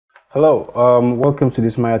Hello, welcome to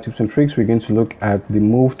this Maya Tips and Tricks. We're going to look at the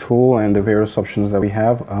move tool and the various options that we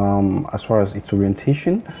have as far as its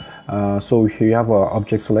orientation. So here you have our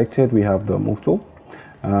object selected, we have the move tool,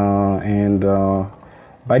 and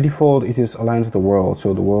by default it is aligned to the world.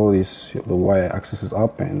 So the world is, the y-axis is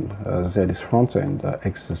up and z is front and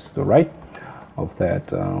x is the right of that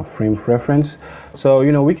frame of reference. So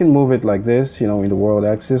we can move it like this, in the world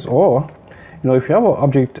axis, or if you have an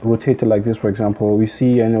object rotated like this, for example, we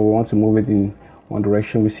see, and we want to move it in one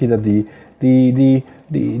direction, we see that the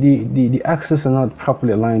axes are not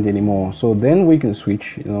properly aligned anymore. So then we can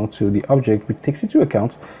switch, to the object, which takes into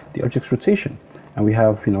account the object's rotation. And we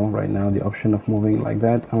have, right now, the option of moving like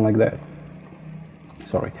that and like that.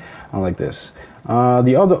 Sorry, and like this.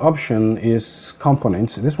 The other option is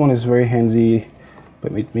components. This one is very handy,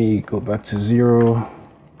 but let me go back to 0.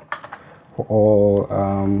 For all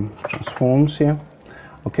transforms here.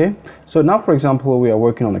 Okay, so now for example we are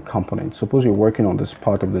working on a component. Suppose you're working on this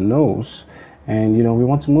part of the nose, and we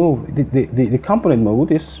want to move the component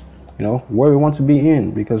mode is where we want to be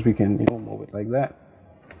in, because we can move it like that.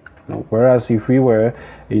 Whereas if we were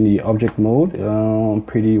in the object mode,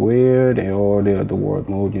 pretty weird, or the world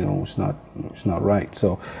mode, it's not right.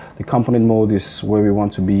 So the component mode is where we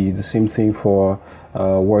want to be. The same thing for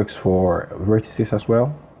works for vertices as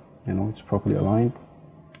well. It's properly aligned.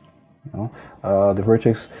 The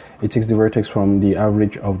vertex, it takes the vertex from the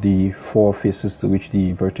average of the 4 faces to which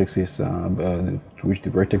the vertex is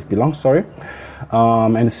belongs. Sorry,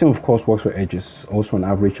 and the same of course works for edges. Also an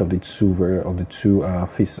average of the two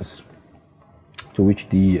faces to which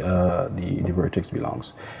the vertex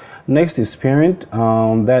belongs. Next is parent.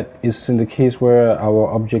 That is in the case where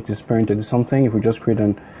our object is parented to something. If we just create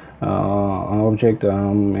an object,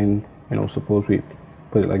 and suppose we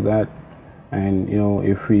put it like that, and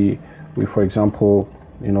if we for example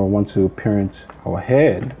want to parent our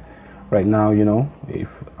head right now,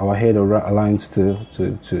 if our head aligns to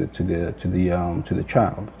the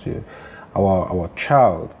child, to our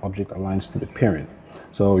child object aligns to the parent.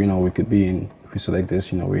 So we could be in, if we select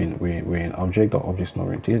this, we're in object or objects not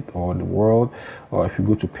oriented, or the world, or if you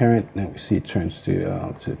go to parent, then we see it turns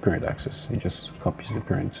to the parent axis. It just copies the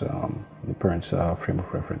parent's frame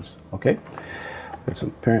of reference. Okay. Let's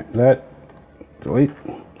parent that. Delete.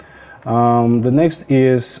 The next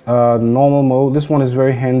is normal mode. This one is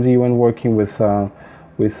very handy when working with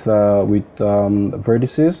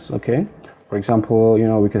vertices. Okay. For example,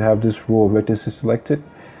 we could have this row of vertices selected.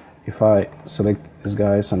 If I select these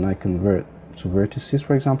guys and I convert to vertices,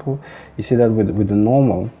 for example, you see that with the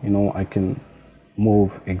normal, I can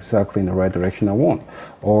move exactly in the right direction I want.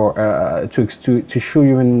 Or to show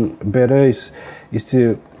you even better is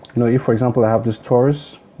to if for example I have this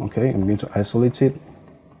torus, okay, I'm going to isolate it.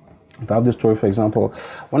 If I have this torus, for example,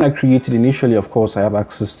 when I created initially, of course, I have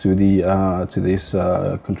access to the these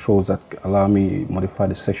controls that allow me modify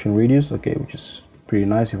the section radius, okay, which is pretty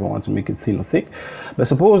nice if I want to make it thin or thick. But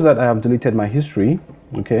suppose that I have deleted my history,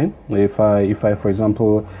 okay. If I for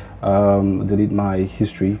example delete my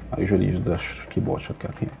history, I usually use the keyboard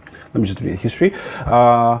shortcut here. Let me just delete history.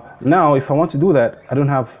 Now if I want to do that, I don't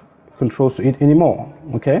have controls to it anymore.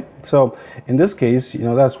 Okay, so in this case,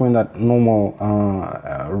 that's when that normal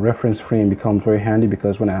reference frame becomes very handy,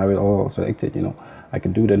 because when I have it all selected, I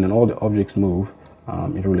can do that, and all the objects move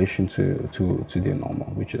in relation to their normal,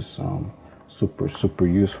 which is super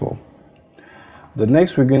useful. The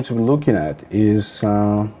next we're going to be looking at is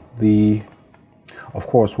of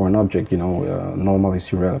course, for an object, normal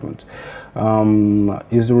is irrelevant.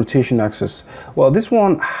 Is the rotation axis. Well, this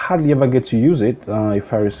one hardly ever get to use it.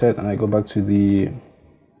 If I reset and I go back to the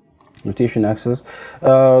rotation axis,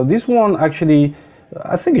 this one actually,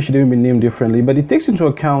 I think it should even be named differently, but it takes into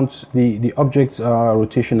account the object's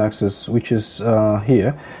rotation axis, which is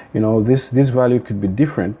here. This value could be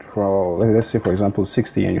different for, let's say for example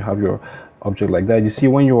 60, and you have your object like that. You see,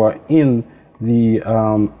 when you are in the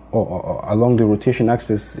or along the rotation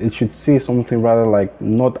axis, it should say something rather like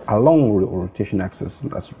not along rotation axis.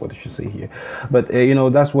 That's what it should say here. But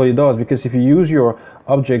that's what it does, because if you use your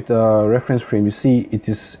object reference frame, you see it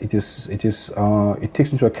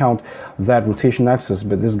takes into account that rotation axis,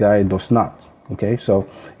 but this guy does not. Okay, so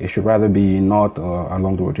it should rather be not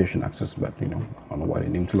along the rotation axis, but I don't know why they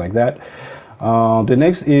named it like that. The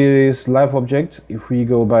next is live object. If we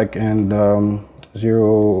go back and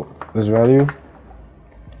zero this value,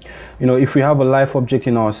 if we have a live object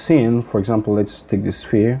in our scene, for example, let's take this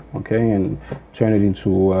sphere, okay, and turn it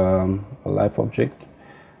into a live object.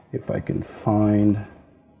 If I can find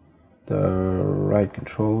the right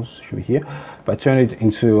controls, should be here. If I turn it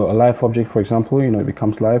into a live object, for example, it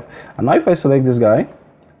becomes live. And now if I select this guy,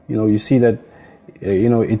 you see that you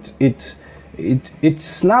know, it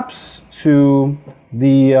snaps to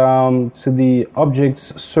the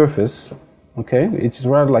object's surface. Okay, it's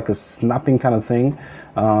rather like a snapping kind of thing.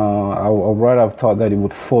 I would rather have thought that it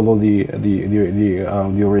would follow the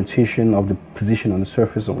orientation of the position on the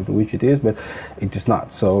surface of which it is, but it does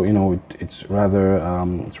not. So you know, it's rather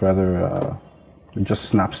it just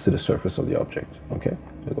snaps to the surface of the object. Okay,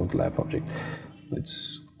 of the live object.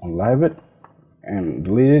 Let's unlive it and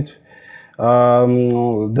delete it.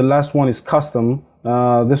 The last one is custom.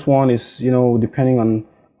 This one is, you know, depending on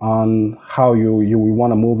how you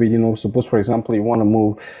want to move it. You know, suppose for example we want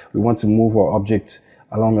to move our object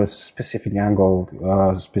along a specific angle,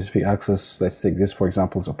 specific axis. Let's take this for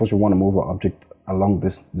example. Suppose we want to move our object along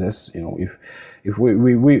this. You know, if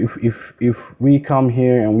we come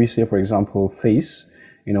here and we say for example face,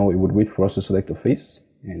 you know, it would wait for us to select a face,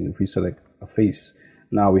 and if we select a face,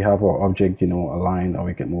 now we have our object, you know, aligned, or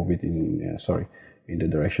we can move it in in the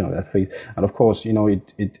direction of that face. And of course, you know,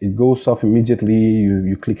 it goes off immediately.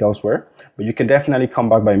 You click elsewhere, but you can definitely come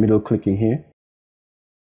back by middle clicking here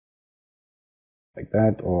like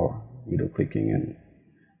that, or middle clicking, and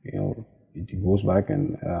you know, it goes back.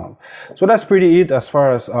 And so that's pretty it as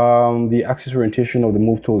far as the axis orientation of the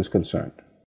move tool is concerned.